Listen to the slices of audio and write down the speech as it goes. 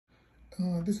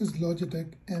This is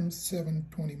Logitech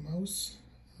M720 mouse.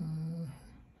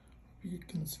 You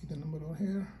can see the number over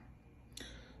here.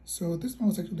 So this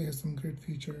mouse actually has some great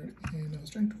feature, and I was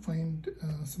trying to find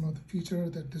some of the feature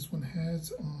that this one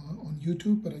has on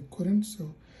YouTube, but I couldn't.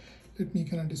 So let me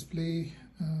kind of display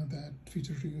that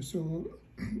feature to you. So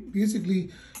basically,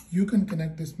 you can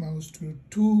connect this mouse to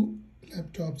two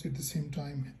laptops at the same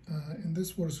time, and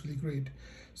this works really great.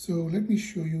 So let me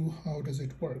show you how does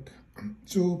it work.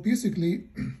 So basically,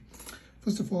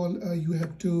 first of all, you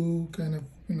have to kind of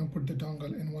put the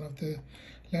dongle in one of the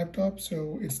laptops.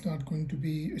 So it's just going to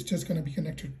be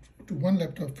connected to one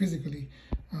laptop physically,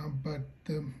 but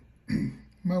the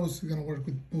mouse is going to work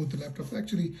with both the laptops.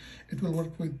 Actually, it will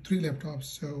work with three laptops.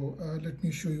 So let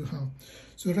me show you how.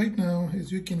 So right now,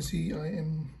 as you can see, I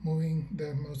am moving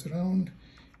the mouse around,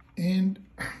 and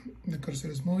the cursor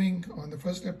is moving on the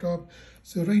first laptop.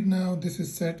 So right now this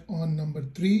is set on number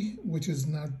 3, which is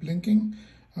not blinking,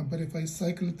 but if I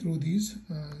cycle through these,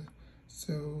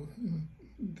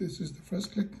 this is the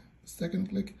first click, second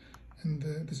click, and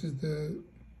this is the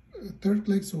third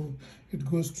click, so it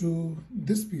goes to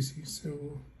this PC.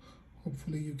 So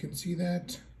hopefully you can see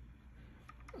that.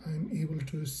 I'm able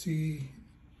to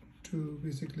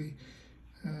basically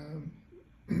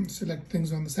select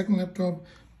things on the second laptop.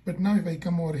 But now if I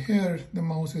come over here, the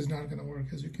mouse is not going to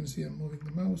work. As you can see, I'm moving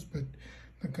the mouse, but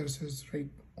the cursor is right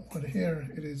over here.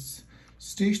 It is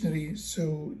stationary.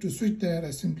 So to switch that, I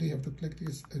simply have to click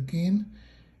this again,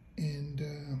 and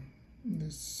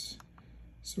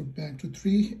so back to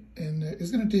 3, and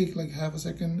it's going to take like a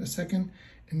second,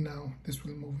 and now this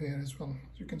will move here as well,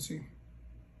 as you can see.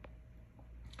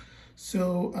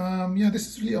 So yeah, this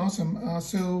is really awesome. I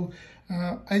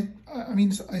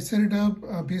set it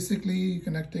up basically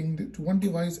connecting to one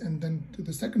device, and then to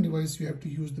the second device you have to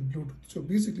use the Bluetooth. So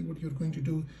basically what you're going to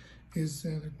do is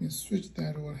let me switch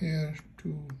that over here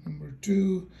to number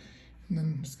 2, and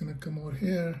then it's going to come over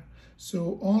here.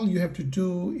 So all you have to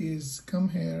do is come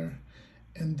here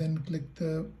and then click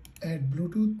the add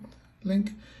Bluetooth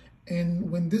link, and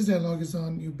when this dialog is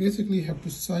on, you basically have to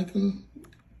cycle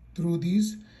through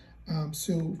these.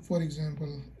 So for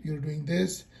example, you're doing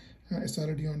this, it's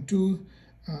already on 2.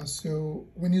 So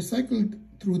when you cycle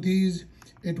through these,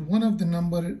 at one of the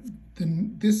number,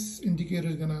 then this indicator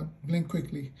is gonna blink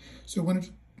quickly. So when it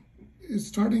is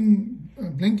starting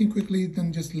blinking quickly,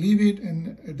 then just leave it,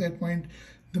 and at that point,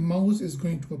 the mouse is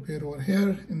going to appear over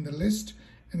here in the list.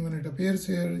 And when it appears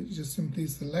here, you just simply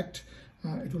select.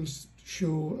 It will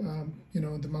show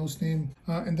the mouse name,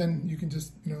 and then you can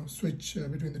just switch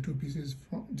between the two pieces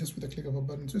just with a click of a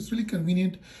button. So it's really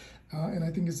convenient, and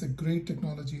I think it's a great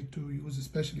technology to use,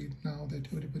 especially now that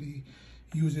everybody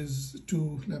uses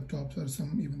 2 laptops or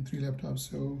some even 3 laptops.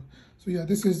 So yeah,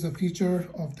 this is a feature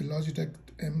of the Logitech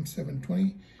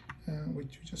M720,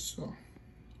 which you just saw.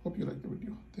 Hope you liked the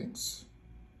video. Thanks.